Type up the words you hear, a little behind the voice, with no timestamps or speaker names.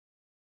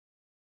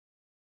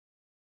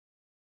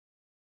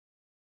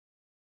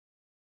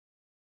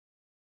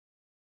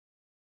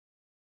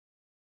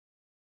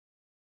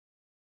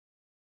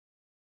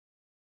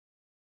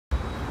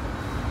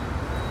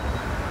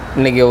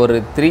இன்றைக்கி ஒரு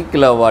 3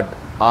 kilowatt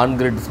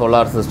on-grid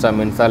solar system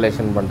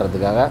installation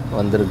பண்ணுறதுக்காக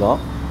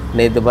வந்திருக்கோம்.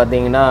 நேற்று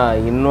பார்த்தீங்கன்னா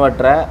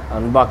இன்வெர்ட்டரை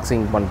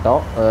அன்பாக்சிங்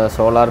பண்ணிட்டோம்,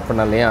 சோலார்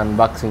பேனலையும்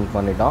அன்பாக்சிங்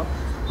பண்ணிட்டோம்.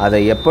 அதை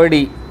எப்படி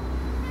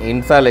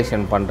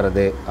இன்ஸ்டாலேஷன்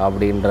பண்ணுறது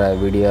அப்படின்ற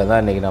வீடியோ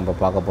தான் இன்றைக்கி நம்ம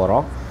பார்க்க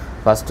போகிறோம்.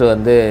 ஃபஸ்ட்டு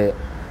வந்து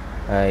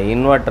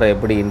இன்வெர்ட்டரை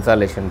எப்படி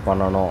இன்ஸ்டாலேஷன்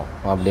பண்ணணும்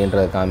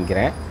அப்படின்றத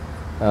காமிக்கிறேன்.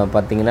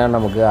 பார்த்திங்கன்னா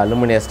நமக்கு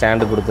அலுமினிய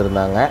ஸ்டாண்டு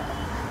கொடுத்துருந்தாங்க,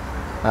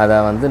 அதை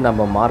வந்து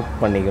நம்ம மார்க்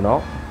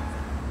பண்ணிக்கணும்.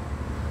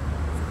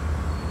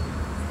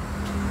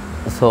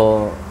 ஸோ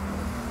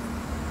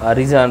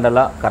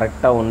ஹரிசாண்டலாக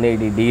கரெக்டாக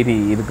 180 டிகிரி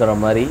இருக்கிற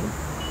மாதிரி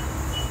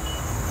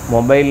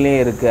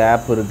மொபைல்லேயும் இருக்குது,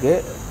 ஆப்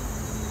இருக்குது.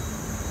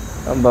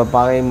 நம்ம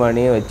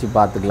பகைமணியை வச்சு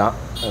பார்த்துக்கலாம்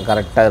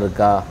கரெக்டாக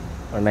இருக்கா.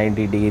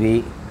 90 டிகிரி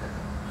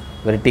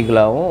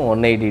வெர்டிகலாகவும்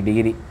 180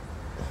 டிகிரி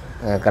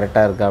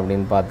கரெக்டாக இருக்கா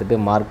அப்படின்னு பார்த்துட்டு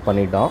மார்க்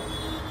பண்ணிட்டோம்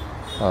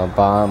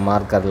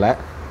மார்க்கரில்.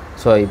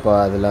 ஸோ இப்போ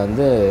அதில்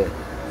வந்து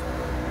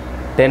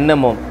 10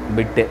 mm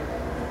பிட்டு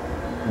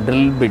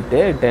ட்ரில் பிட்டு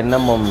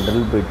 10 mm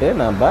ட்ரில் பிட்டு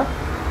நம்ம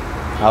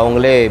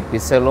அவங்களே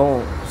பிசலும்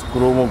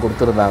ஸ்க்ரூவும்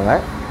கொடுத்துருந்தாங்க.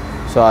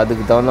 ஸோ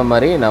அதுக்கு தகுந்த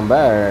மாதிரி நம்ம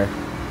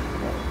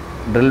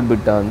ட்ரில்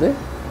பிட்டை வந்து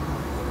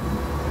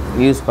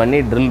யூஸ் பண்ணி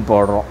ட்ரில்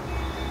போடுறோம்.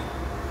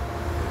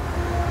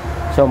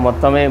 ஸோ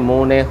மொத்தமே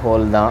 3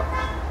 ஹோல் தான்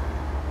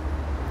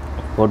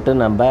போட்டு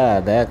நம்ம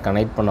அதை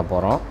கனெக்ட் பண்ண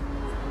போகிறோம்.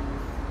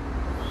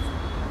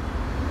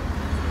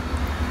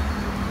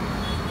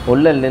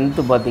 உள்ள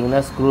லென்த்து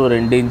பார்த்திங்கன்னா ஸ்க்ரூ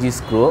 2 இன்ச்சு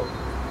ஸ்க்ரூ.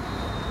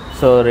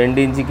 ஸோ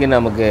 2 இன்ச்சுக்கு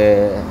நமக்கு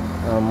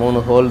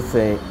 3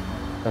 ஹோல்ஸு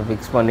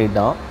ஃபிக்ஸ்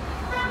பண்ணிட்டோம்.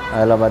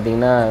 அதில்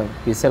பார்த்திங்கன்னா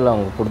பிசல்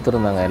அவங்க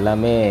கொடுத்துருந்தாங்க,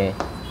 எல்லாமே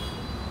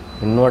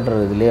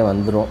இன்வெர்ட்டர் இதுலேயே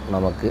வந்துடும்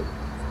நமக்கு.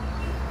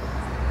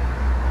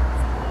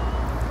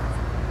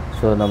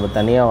 ஸோ நம்ம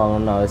தனியாக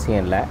வாங்கணும்னு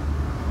அவசியம் இல்லை.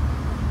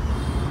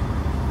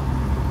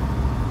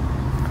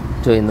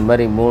 ஸோ இந்த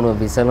மாதிரி 3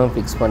 பிசலும்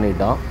ஃபிக்ஸ்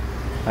பண்ணிட்டோம்.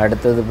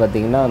 அடுத்தது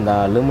பார்த்திங்கன்னா அந்த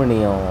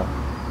அலுமினியம்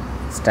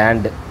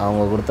ஸ்டாண்டு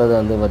அவங்க கொடுத்தது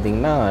வந்து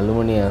பார்த்திங்கன்னா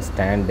அலுமினியம்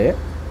ஸ்டாண்டு.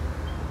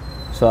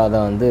 ஸோ அதை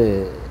வந்து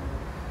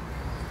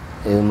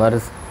இது மாதிரி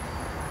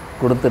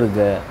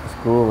கொடுத்துருக்க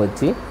ஸ்க்ரூவை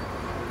வச்சு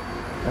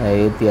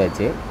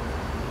ஏற்றியாச்சு.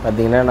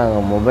 பார்த்திங்கன்னா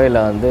நாங்கள்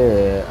மொபைலை வந்து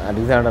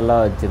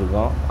ஹரிசாண்டலாக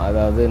வச்சுருக்கோம்,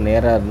 அதாவது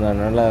நேராக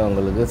இருந்ததுனால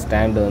உங்களுக்கு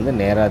ஸ்டாண்டு வந்து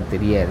நேராக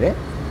தெரியாது.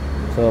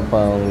 ஸோ இப்போ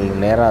உங்களுக்கு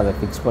நேராக அதை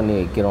ஃபிக்ஸ் பண்ணி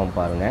வைக்கிறோம்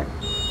பாருங்கள்.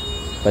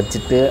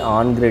 வச்சுட்டு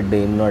ஆன்-கிரிட்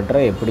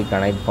இன்வெர்ட்டரை எப்படி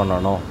கனெக்ட்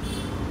பண்ணணும்.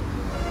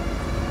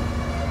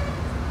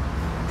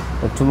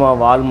 சும்மா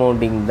வால்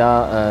மவுண்டிங்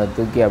தான்,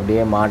 தூக்கி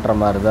அப்படியே மாட்டுற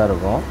மாதிரி தான்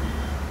இருக்கும்,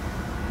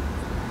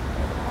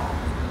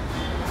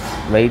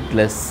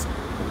 வெயிட்லெஸ்.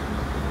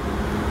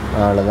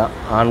 அவ்வளோதான்,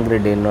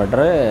 ஆன்-கிரிட்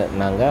இன்வெர்ட்டரை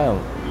நாங்கள்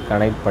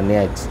கனெக்ட்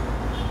பண்ணியாச்சு.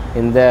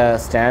 இந்த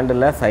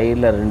ஸ்டாண்டில்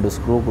சைடில் 2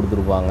 ஸ்க்ரூ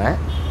கொடுத்துருப்பாங்க.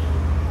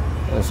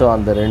 ஸோ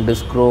அந்த 2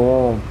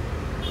 ஸ்க்ரூவும்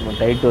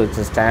டைட்டு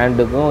வச்ச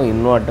ஸ்டாண்டுக்கும்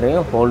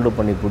இன்வெர்ட்டரையும் ஹோல்டு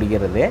பண்ணி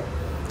பிடிக்கிறது.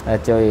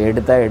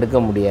 எடுத்தால் எடுக்க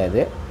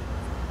முடியாது.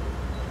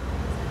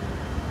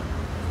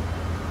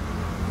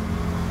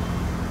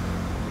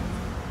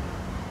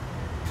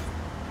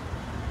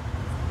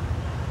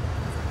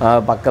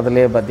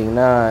 பக்கத்துலேயே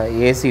பார்த்திங்கன்னா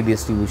AC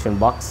distribution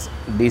box,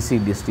 DC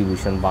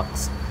distribution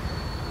box.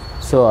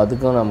 So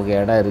அதுக்கும் நமக்கு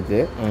இடம்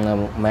இருக்குது.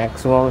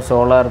 மேக்ஸிமம்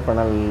சோலார்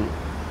பேனல்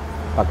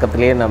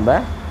பக்கத்துலேயே நம்ம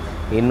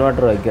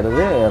இன்வெர்ட்டர்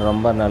வைக்கிறது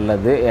ரொம்ப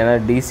நல்லது. ஏன்னா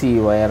டிசி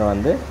ஒயர்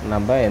வந்து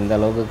நம்ம எந்த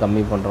அளவுக்கு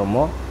கம்மி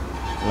பண்ணுறோமோ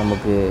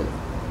நமக்கு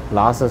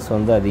லாஸஸ்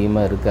வந்து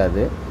அதிகமாக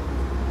இருக்காது.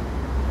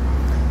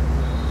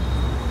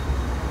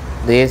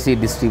 AC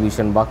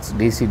distribution box,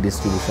 DC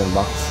distribution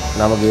box,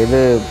 நமக்கு எது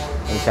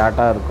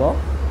ஷார்ட்டாக இருக்கோ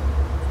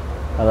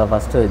அதை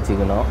ஃபஸ்ட்டு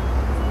வச்சுக்கணும்.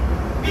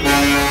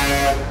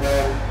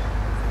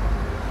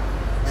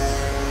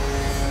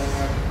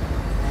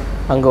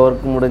 அங்கே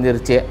ஒர்க்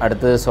முடிஞ்சிருச்சு.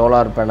 அடுத்தது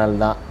சோலார் பேனல்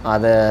தான்.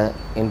 அதை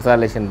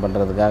இன்ஸ்டாலேஷன்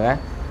பண்ணுறதுக்காக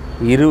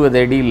 20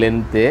 அடி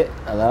லென்த்து,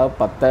 அதாவது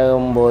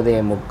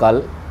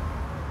 19.75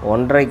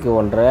 1.5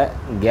 1/2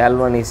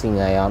 கேல்வனைசிங்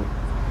அயான்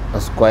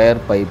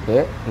ஸ்கொயர் பைப்பு,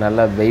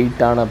 நல்ல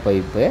வெயிட்டான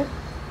பைப்பு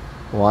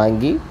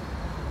வாங்கி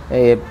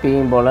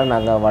எப்பயும் போல்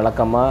நாங்கள்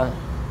வழக்கமாக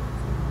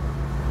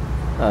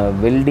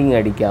வெல்டிங்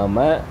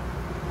அடிக்காமல்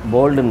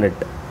போல்டு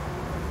நெட்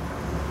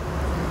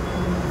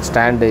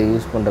ஸ்டாண்டு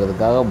யூஸ்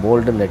பண்ணுறதுக்காக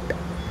போல்டு நெட்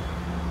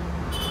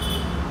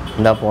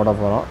இந்த போட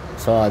போகிறோம்.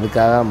 ஸோ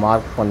அதுக்காக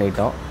மார்க்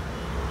பண்ணிட்டோம்.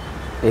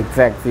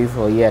 X axis,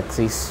 Y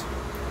axis.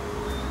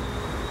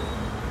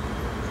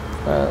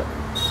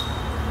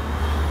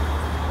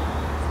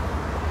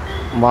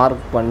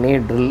 Mark பண்ணி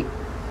ட்ரில்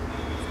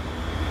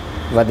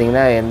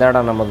பார்த்திங்கன்னா எந்த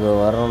இடம் நமக்கு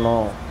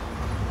வரணும்,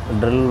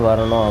 ட்ரில்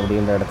வரணும்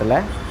அப்படின்ற இடத்துல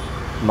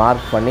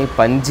மார்க் பண்ணி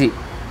பஞ்சு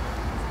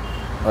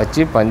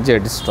வச்சு பஞ்சு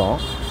அடிச்சிட்டோம்.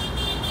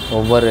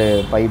 ஒவ்வொரு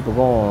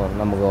பைப்புக்கும்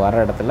நமக்கு வர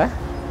இடத்துல.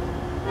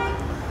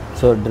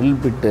 ஸோ ட்ரில்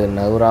பிட்டு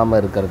நகராமல்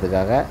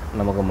இருக்கிறதுக்காக,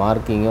 நமக்கு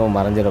மார்க்கிங்கும்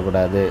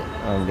மறைஞ்சிடக்கூடாது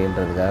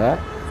அப்படின்றதுக்காக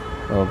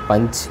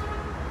பஞ்ச்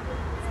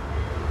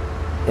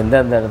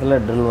எந்தெந்த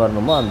இடத்துல ட்ரில்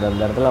வரணுமோ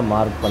அந்தந்த இடத்துல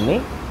மார்க் பண்ணி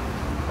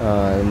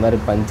இது மாதிரி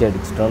பஞ்சு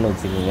அடிச்சிட்டோன்னு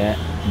வச்சுக்கோங்க.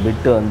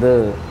 பிட்டு வந்து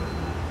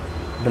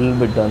ட்ரில்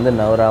பிட்டு வந்து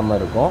நகராமல்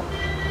இருக்கும்.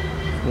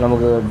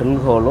 நமக்கு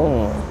ட்ரில் ஹோலும்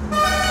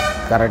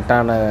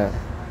கரெக்டான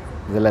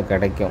இதில்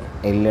கிடைக்கும்,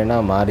 இல்லைன்னா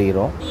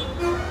மாறிடும்.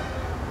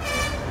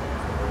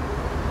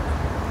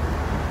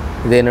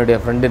 இது என்னுடைய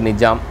ஃப்ரெண்டு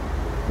நிஜாம்,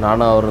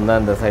 நானும் அவரும்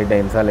தான் இந்த சைட்டை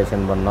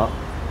இன்ஸ்டாலேஷன் பண்ணோம்.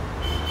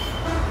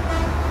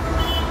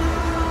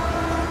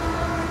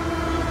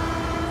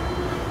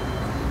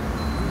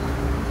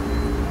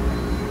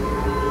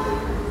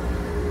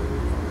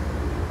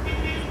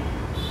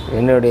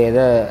 என்னுடைய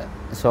இதை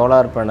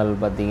சோலார் பேனல்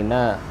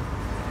பார்த்திங்கன்னா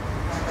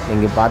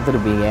நீங்கள்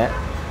பார்த்துருப்பீங்க,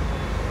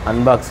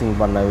 அன்பாக்சிங்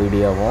பண்ண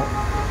வீடியோவும்.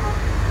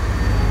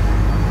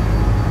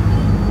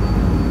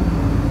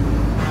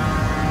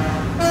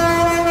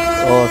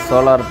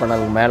 சோலார்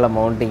பேனல் மேலே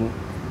மவுண்டிங்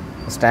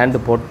ஸ்டாண்டு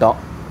போட்டோம்.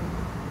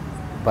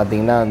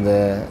 பார்த்திங்கன்னா அந்த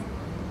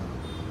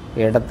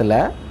இடத்துல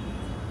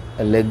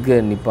லெக்கு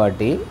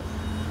நிப்பாட்டி,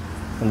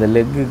 அந்த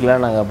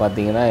லெக்குக்கெலாம் நாங்கள்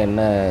பார்த்திங்கன்னா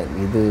என்ன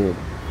இது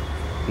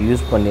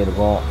யூஸ்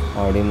பண்ணியிருக்கோம்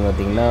அப்படின்னு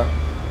பார்த்திங்கன்னா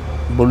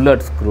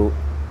bullet screw.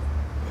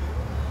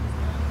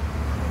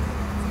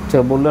 So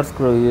bullet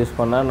screw use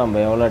பண்ணால் நம்ம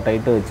எவ்வளோ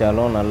டைட்டு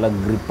வச்சாலும் நல்லா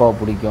க்ரிப்பாக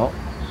பிடிக்கும்.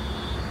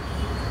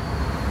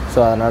 ஸோ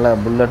அதனால்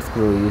புல்லட்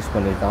ஸ்க்ரூ யூஸ்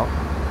பண்ணிட்டோம்.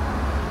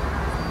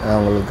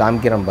 உங்களுக்கு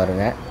காமிக்கிறேன்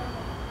பாருங்கள்.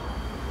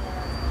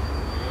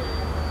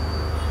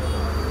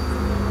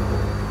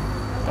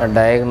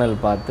 டயகனல்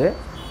பார்த்து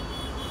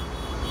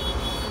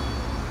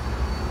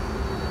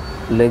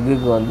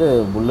லெக்குக்கு வந்து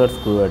புல்லட்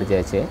ஸ்க்ரூ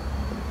அடித்தாச்சு.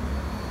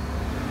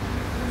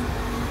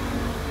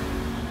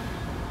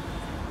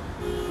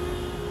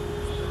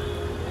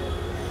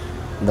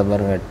 இந்த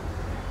பாருங்கள்,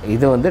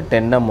 இது வந்து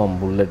 10 mm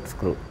புல்லட்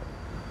ஸ்க்ரூ.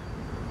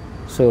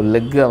 ஸோ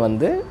லெக்கை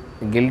வந்து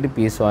கில்டு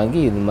பீஸ் வாங்கி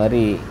இது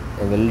மாதிரி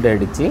வெல்டு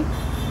அடித்து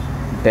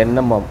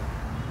 10 mm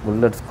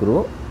புல்லட் ஸ்க்ரூ.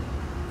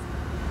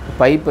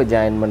 பைப்பை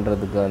ஜாயின்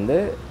பண்ணுறதுக்கு வந்து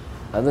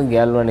அதுவும்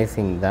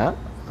கேல்வனைசிங் தான்,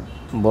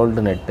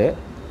 போல்டு நெட்டு.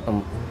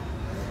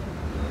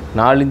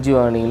 4 இன்ச்சு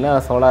வாங்கினீங்கன்னா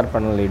சோலார்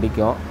பேனல்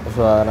இடிக்கும்.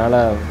 ஸோ அதனால்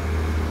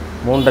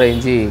 3.5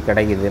 இன்ச்சு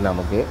கிடைக்கிது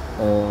நமக்கு.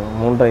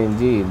 3.5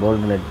 இன்ச்சு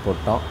போல்டு நெட்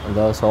போட்டோம்.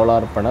 அதாவது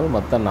சோலார் பேனல்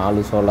மொத்தம்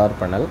 4 சோலார்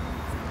பேனல்,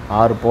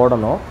 6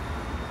 போடணும்.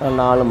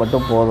 4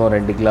 மட்டும் போதும்,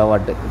 2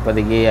 கிலோவாட்டு.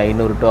 இப்போதைக்கு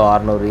 500 to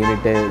 600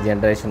 யூனிட்டு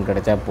ஜென்ரேஷன்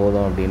கிடைச்சா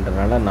போதும்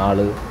அப்படின்றனால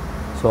 4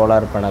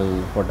 சோலார் பேனல்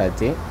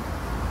போட்டாச்சு.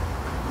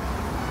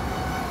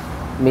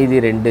 மீதி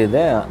 2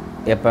 இதை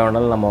எப்போ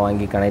வேணாலும் நம்ம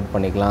வாங்கி கனெக்ட்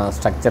பண்ணிக்கலாம்.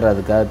 ஸ்ட்ரக்சர்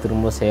அதுக்காக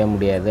திரும்ப செய்ய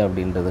முடியாது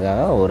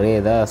அப்படின்றதுக்காக ஒரே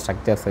இதாக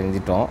ஸ்ட்ரக்சர்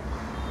செஞ்சிட்டோம்.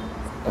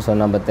 ஸோ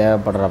நம்ம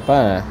தேவைப்படுறப்ப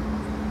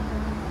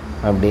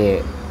அப்படியே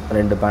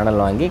 2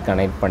 பேனல் வாங்கி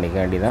கனெக்ட் பண்ணிக்க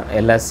வேண்டியதான்.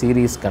 எல்லாம்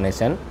சீரீஸ்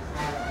கனெக்ஷன்.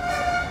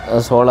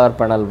 சோலார்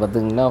பேனல்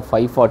பார்த்திங்கன்னா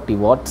 540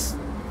 watts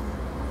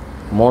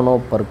mono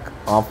work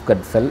of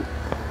cut செல்.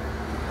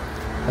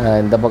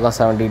 இந்த பக்கம்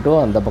 72,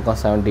 அந்த பக்கம்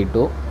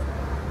 72.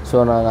 ஸோ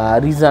நாங்கள்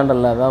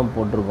ஹரிசாண்டலில் தான்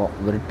போட்டிருக்கோம்,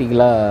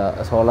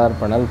 வெர்டிகலாக சோலார்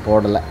பேனல்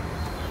போடலை.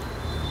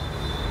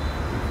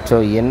 ஸோ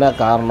என்ன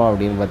காரணம்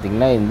அப்படின்னு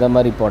பார்த்திங்கன்னா, இந்த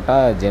மாதிரி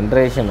போட்டால்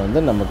ஜென்ரேஷன்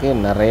வந்து நமக்கு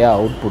நிறையா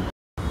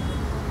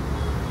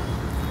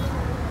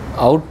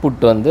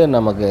அவுட்புட் வந்து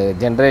நமக்கு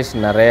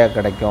ஜென்ரேஷன் நிறையா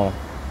கிடைக்கும்.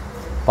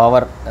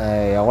 பவர்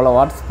எவ்வளோ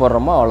வாட்ஸ்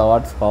போடுறோமோ அவ்வளோ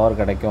வாட்ஸ் பவர்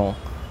கிடைக்கும்.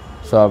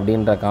 ஸோ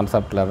அப்படின்ற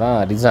கான்செப்டில் தான்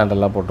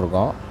ஹரிசாண்டலாக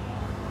போட்டிருக்கோம்.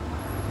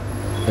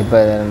 இப்போ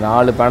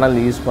 4 பேனல்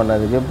யூஸ்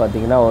பண்ணதுக்கு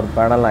பார்த்திங்கன்னா ஒரு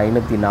பேனல்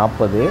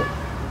 540.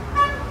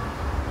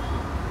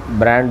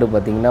 பிராண்டு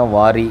பார்த்திங்கன்னா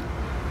WAAREE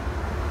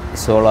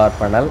solar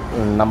panel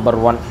number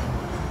 1,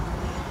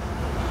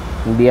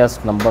 India's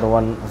number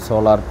 1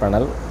 solar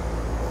panel.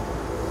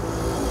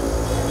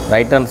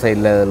 Right hand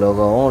சைடில்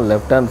லோகோவும்,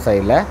 லெஃப்ட் ஹேண்ட்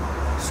சைடில்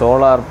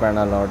solar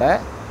பேனலோட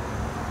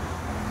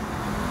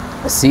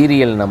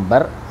serial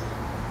number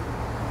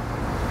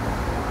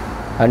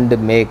and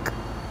make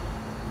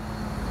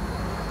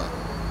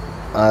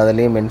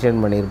அதுலேயும்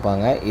மென்ஷன்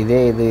பண்ணியிருப்பாங்க.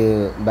 இது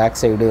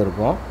பேக் சைடும்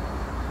இருக்கும்.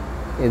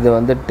 இது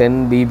வந்து 10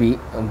 BB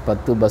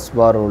 10 பஸ்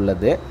பார்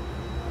உள்ளது.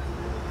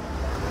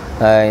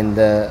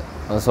 இந்த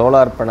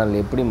சோலார் பேனல்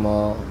எப்படி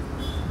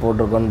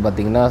போட்டிருக்கோன்னு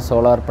பார்த்திங்கன்னா,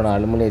 சோலார் பேனல்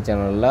அலுமினிய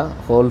சேனலில்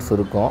ஹோல்ஸ்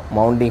இருக்கும்,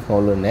 மவுண்டிங்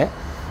ஹோலுன்னு.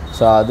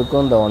 ஸோ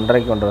அதுக்கும் இந்த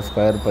 1.5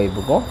 ஸ்கொயர்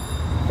பைப்புக்கும்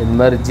இது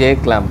மாதிரி ஜே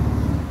கிளாம்ப்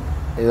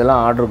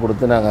இதெல்லாம் ஆர்டர்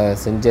கொடுத்து நாங்கள்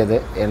செஞ்சது.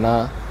 ஏன்னா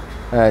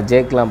ஜே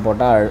கிளாம்ப்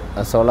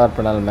போட்டால் சோலார்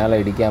பேனல் மேலே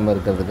இடிக்காமல்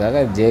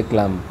இருக்கிறதுக்காக ஜே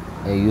கிளாம்ப்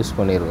யூஸ்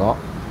பண்ணியிருக்கோம்.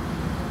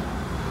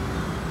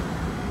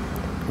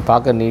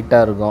 பார்க்க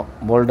நீட்டாக இருக்கும்.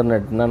 போல்டு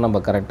நெட்னால் நம்ம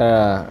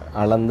கரெக்டாக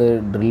அளந்து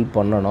ட்ரில்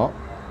பண்ணணும்.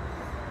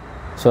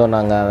 ஸோ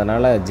நாங்கள்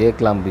அதனால் ஜே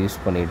கிளாம்ப்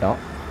யூஸ் பண்ணிட்டோம்.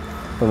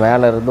 இப்போ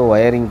மேலே இருந்து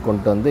ஒயரிங்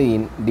கொண்டு வந்து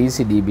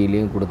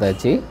டிசிடிபிலையும்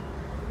கொடுத்தாச்சு.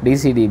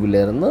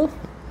 டிசிடிபியிலேருந்து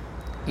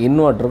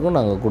இன்வெர்ட்டருக்கும்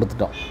நாங்கள்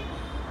கொடுத்துட்டோம்.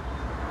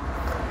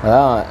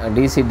 அதான்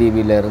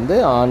டிசிடிபியிலேருந்து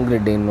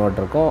ஆன்கிரிட்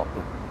இன்வெர்ட்டருக்கும்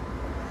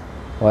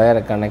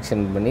ஒயரை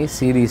கனெக்ஷன் பண்ணி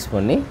சீரீஸ்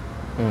பண்ணி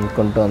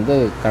கொண்டு வந்து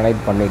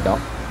கனெக்ட்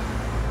பண்ணிட்டோம்.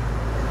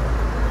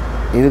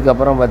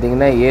 இதுக்கப்புறம்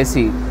பார்த்திங்கன்னா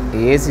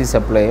ஏசி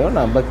சப்ளையும்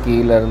நம்ம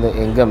கீழேருந்து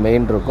எங்கே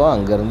மெயின் இருக்கோ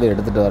அங்கேருந்து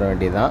எடுத்துகிட்டு வர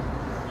வேண்டியதான்.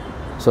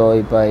 ஸோ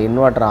இப்போ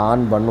இன்வெர்ட்டரை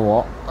ஆன்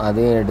பண்ணுவோம்,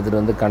 அதையும்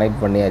எடுத்துகிட்டு வந்து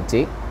கனெக்ட் பண்ணியாச்சு.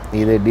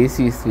 இது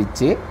டிசி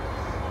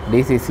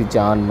ஸ்விட்ச்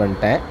ஆன்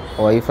பண்ணிட்டேன்.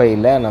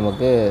 ஒய்ஃபையில்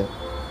நமக்கு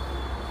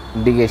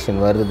இண்டிகேஷன்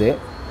வருது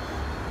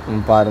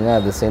பாருங்கள்,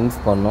 அது சென்ஸ்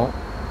பண்ணும்.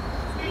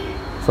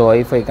 ஸோ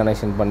ஒய்ஃபை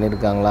கனெக்ஷன்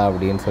பண்ணியிருக்காங்களா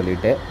அப்படின்னு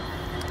சொல்லிவிட்டு.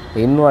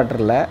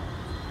 இன்வெர்ட்டரில்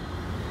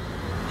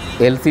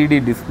எல்சிடி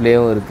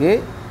டிஸ்பிளேவும்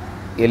இருக்குது,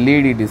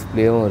 எல்இடி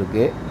டிஸ்பிளேவும்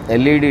இருக்குது.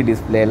 எல்இடி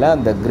டிஸ்பிளேயில்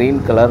அந்த க்ரீன்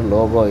கலர்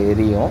லோகோ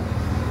எரியும்.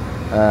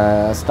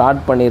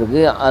 ஸ்டார்ட்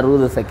பண்ணியிருக்கு,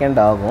 60 செகண்ட்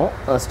ஆகும்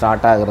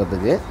ஸ்டார்ட்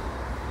ஆகிறதுக்கு.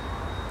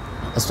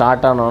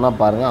 ஸ்டார்ட் ஆனோன்னா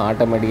பாருங்கள்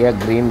ஆட்டோமேட்டிக்காக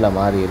க்ரீனில்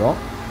மாறிடும்.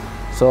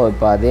 ஸோ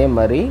இப்போ அதே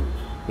மாதிரி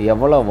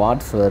எவ்வளோ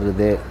வாட்ஸ்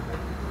வருது,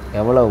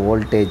 எவ்வளோ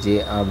வோல்டேஜ்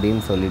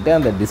அப்படின்னு சொல்லிவிட்டு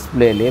அந்த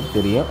டிஸ்பிளேலேயே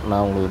தெரியும்.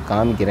 நான் உங்களுக்கு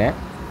காமிக்கிறேன்.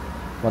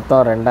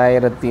 மொத்தம்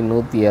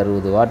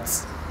 2160 வாட்ஸ்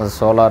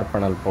சோலார்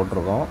பேனல்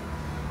போட்டிருக்கோம்.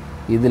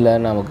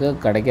 இதில் நமக்கு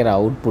கிடைக்கிற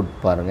அவுட்புட்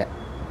பாருங்கள்.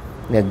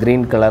 இந்த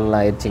க்ரீன் கலரில்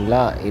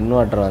ஆயிடுச்சிங்களா,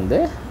 இன்வெர்ட்டர் வந்து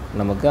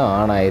நமக்கு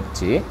ஆன்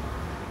ஆயிடுச்சு.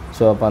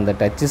 ஸோ அப்போ அந்த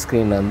டச்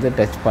ஸ்க்ரீன் வந்து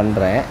டச்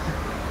பண்ணுறேன்.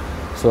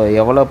 ஸோ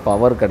எவ்வளோ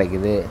பவர்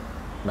கிடைக்குது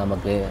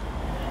நமக்கு,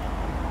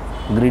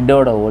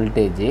 கிரிட்டோட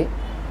வோல்டேஜ்,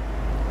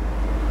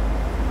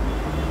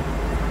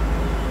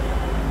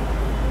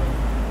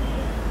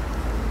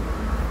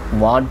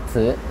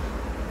 வாட்ஸு,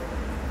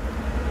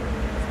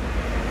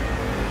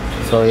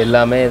 ஸோ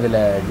எல்லாமே இதில்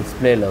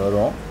டிஸ்பிளேயில்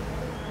வரும்.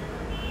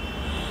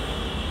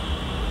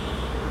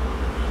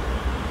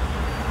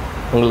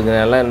 உங்களுக்கு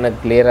நல்லா இன்னும்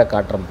கிளியராக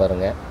காட்டுறேன்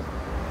பாருங்கள்.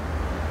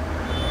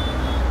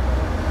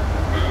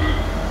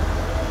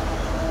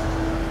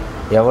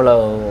 எவ்வளோ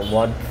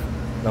வாட்ஸ்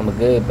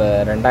நமக்கு இப்போ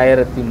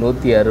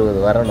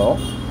 2160 வரணும்.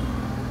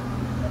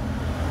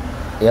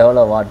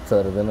 எவ்வளோ வாட்ஸ்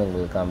வருதுன்னு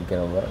உங்களுக்கு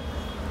காமிக்கிறோம் பாருங்க.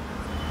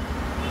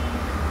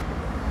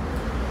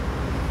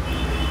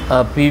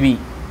 பிவி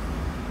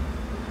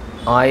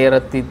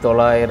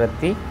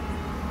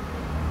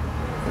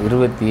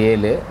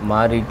 1927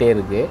 மாறிட்டே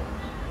இருக்குது.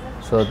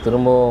 ஸோ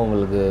திரும்பவும்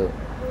உங்களுக்கு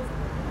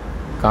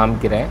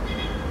காமிக்கிறேன்.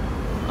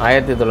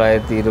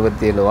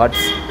 1927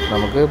 வாட்ஸ்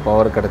நமக்கு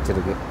பவர்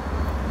கிடச்சிருக்கு.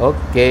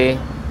 Okay,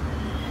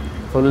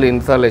 full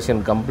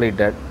installation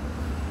completed.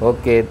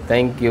 Okay,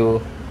 thank you.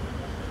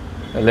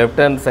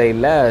 Left hand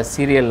சைடில்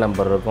சீரியல்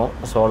நம்பர் இருக்கும்,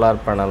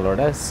 சோலார்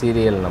பேனலோட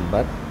சீரியல்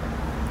நம்பர்,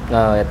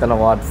 எத்தனை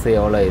வாட்ஸு,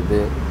 எவ்வளோ இது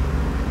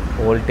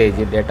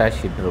வோல்டேஜ் டேட்டா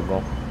ஷீட்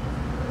இருக்கும்.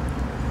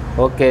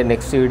 ஓகே,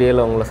 நெக்ஸ்ட்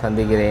வீடியோவில் உங்களை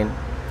சந்திக்கிறேன்.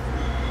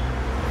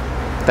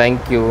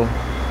 தேங்க்யூ,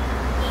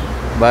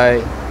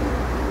 பாய்.